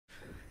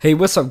Hey,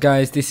 what's up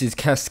guys, this is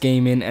Cass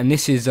Gaming and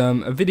this is a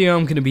video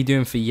I'm going to be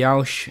doing for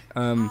Yaush,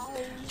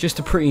 just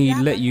to pretty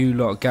let you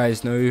lot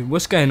guys know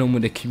what's going on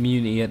with the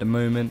community at the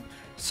moment.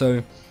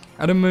 So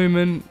at the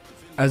moment,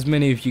 as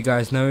many of you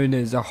guys know,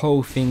 there's a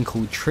whole thing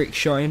called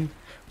trickshotting,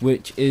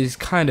 which is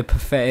kind of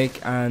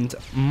pathetic, and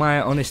my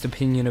honest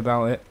opinion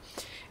about it,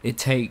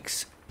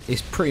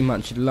 it's pretty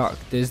much luck.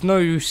 There's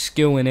no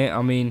skill in it.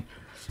 I mean,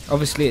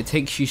 obviously it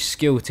takes you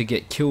skill to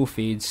get kill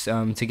feeds,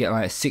 to get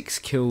like 6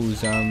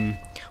 kills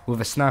with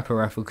a sniper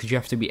rifle, because you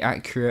have to be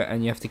accurate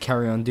and you have to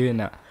carry on doing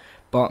that.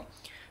 But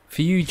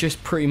for you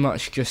just pretty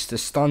much just to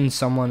stun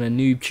someone, a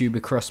noob tube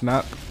across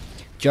map,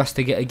 just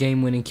to get a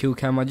game winning kill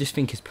cam, I just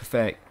think it's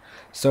pathetic.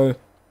 So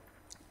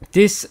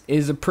this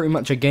is pretty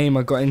much a game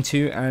I got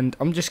into, and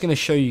I'm just going to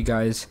show you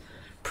guys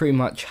pretty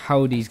much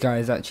how these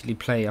guys actually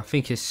play. I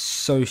think it's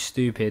so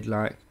stupid,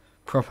 like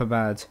proper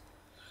bad.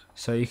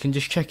 So you can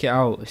just check it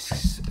out.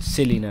 It's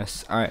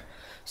silliness. Alright,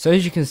 so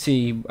as you can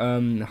see,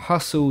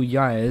 Hustle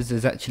Yires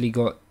has actually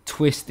got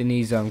Twist in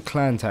his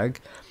clan tag.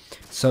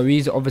 So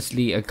he's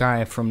obviously a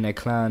guy from their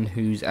clan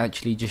who's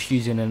actually just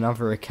using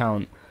another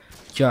account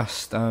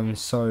just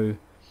so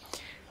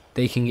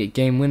they can get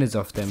game winners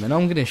off them. And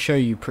I'm going to show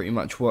you pretty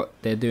much what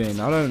they're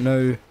doing. I don't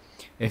know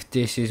if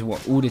this is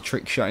what all the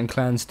trick shotting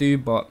clans do,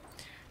 but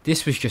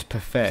this was just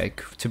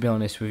pathetic, to be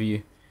honest with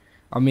you.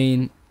 I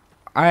mean,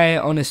 I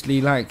honestly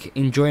like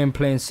enjoying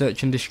playing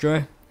Search and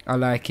Destroy. I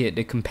like it,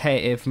 the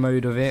competitive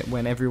mode of it,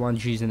 when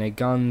everyone's using their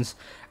guns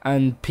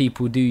and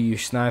people do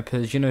use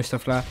snipers, you know,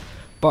 stuff like that.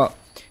 But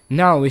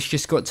now it's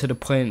just got to the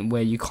point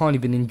where you can't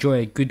even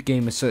enjoy a good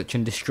game of Search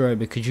and Destroy,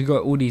 because you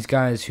got all these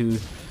guys who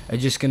are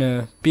just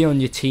gonna be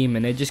on your team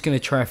and they're just gonna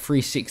try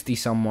 360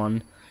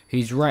 someone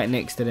who's right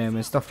next to them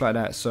and stuff like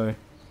that. So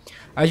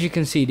as you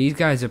can see, these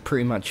guys are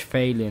pretty much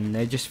failing.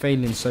 They're just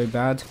failing so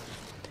bad,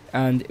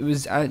 and it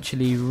was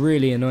actually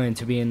really annoying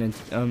to be in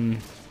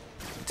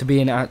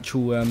an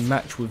actual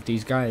match with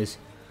these guys.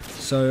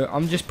 So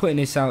I'm just putting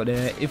this out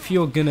there. If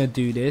you're gonna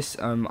do this,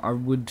 I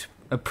would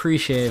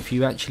appreciate if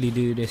you actually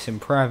do this in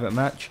private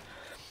match,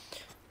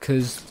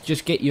 because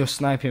just get your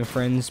sniping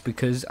friends,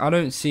 because I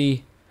don't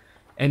see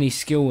any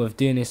skill of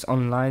doing this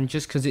online.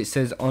 Just because it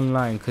says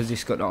online, because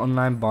it's got the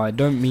online bar,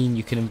 don't mean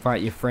you can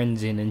invite your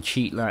friends in and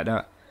cheat like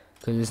that,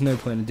 because there's no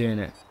point in doing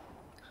it.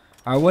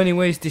 Well,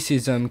 anyways, this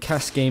is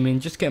Cass Gaming,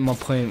 just getting my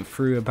point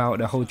through about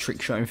the whole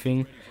trick shotting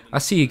thing. I'll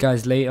see you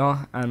guys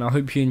later, and I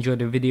hope you enjoyed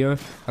the video.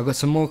 I've got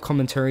some more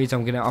commentaries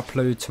I'm going to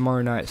upload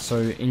tomorrow night, so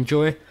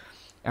enjoy.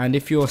 And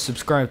if you're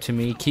subscribed to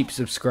me, keep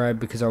subscribed,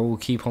 because I will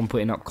keep on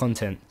putting up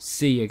content.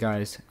 See you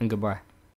guys, and goodbye.